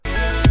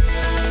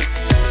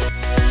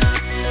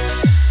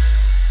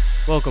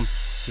Welcome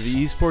to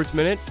the Esports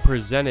Minute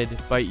presented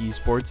by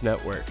Esports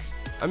Network.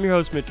 I'm your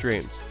host, Mitch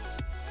Dreams.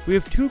 We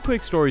have two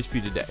quick stories for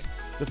you today.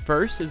 The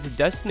first is the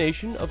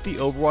destination of the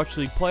Overwatch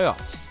League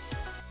playoffs.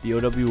 The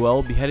OWL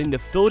will be heading to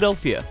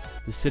Philadelphia,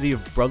 the city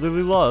of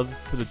brotherly love,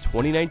 for the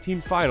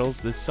 2019 finals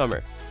this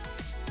summer.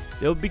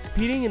 They will be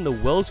competing in the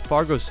Wells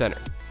Fargo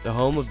Center, the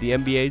home of the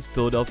NBA's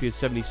Philadelphia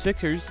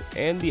 76ers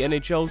and the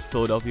NHL's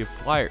Philadelphia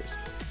Flyers.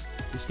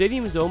 The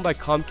stadium is owned by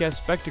Comcast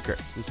Spectacor,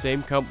 the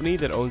same company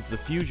that owns the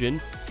Fusion,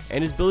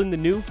 and is building the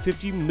new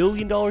 $50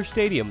 million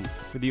stadium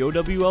for the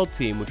OWL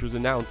team, which was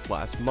announced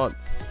last month.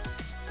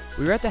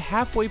 We are at the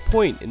halfway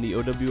point in the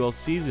OWL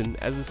season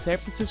as the San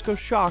Francisco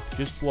Shock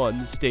just won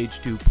the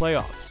Stage 2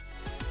 playoffs.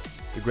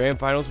 The grand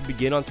finals will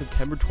begin on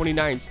September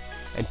 29th,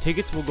 and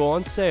tickets will go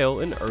on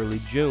sale in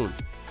early June.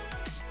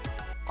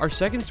 Our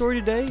second story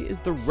today is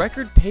the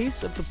record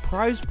pace of the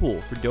prize pool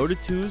for Dota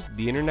 2's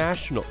The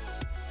International.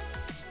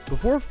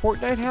 Before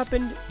Fortnite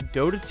happened,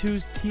 Dota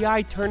 2's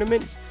TI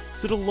tournament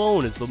stood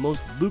alone as the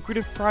most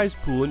lucrative prize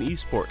pool in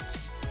esports.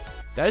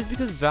 That is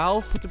because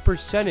Valve puts a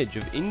percentage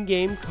of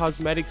in-game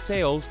cosmetic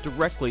sales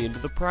directly into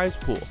the prize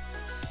pool.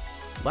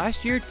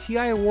 Last year,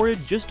 TI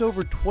awarded just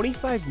over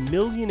 $25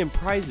 million in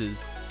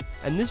prizes,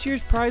 and this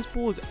year's prize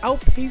pool is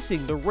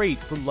outpacing the rate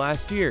from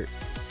last year.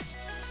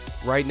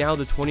 Right now,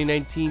 the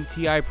 2019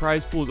 TI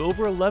prize pool is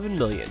over $11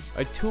 million,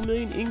 a $2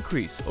 million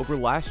increase over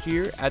last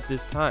year at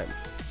this time.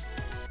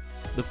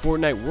 The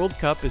Fortnite World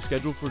Cup is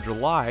scheduled for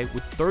July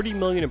with $30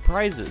 million in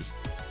prizes,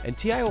 and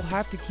TI will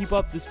have to keep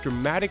up this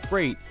dramatic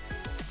rate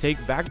to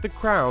take back the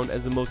crown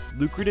as the most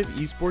lucrative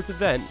esports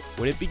event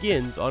when it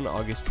begins on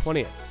August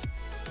 20th.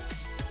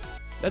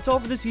 That's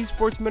all for this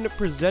Esports Minute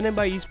presented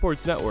by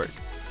Esports Network.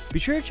 Be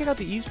sure to check out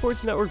the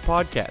Esports Network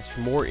podcast for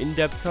more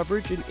in-depth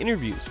coverage and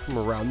interviews from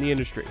around the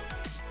industry.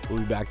 We'll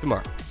be back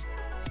tomorrow.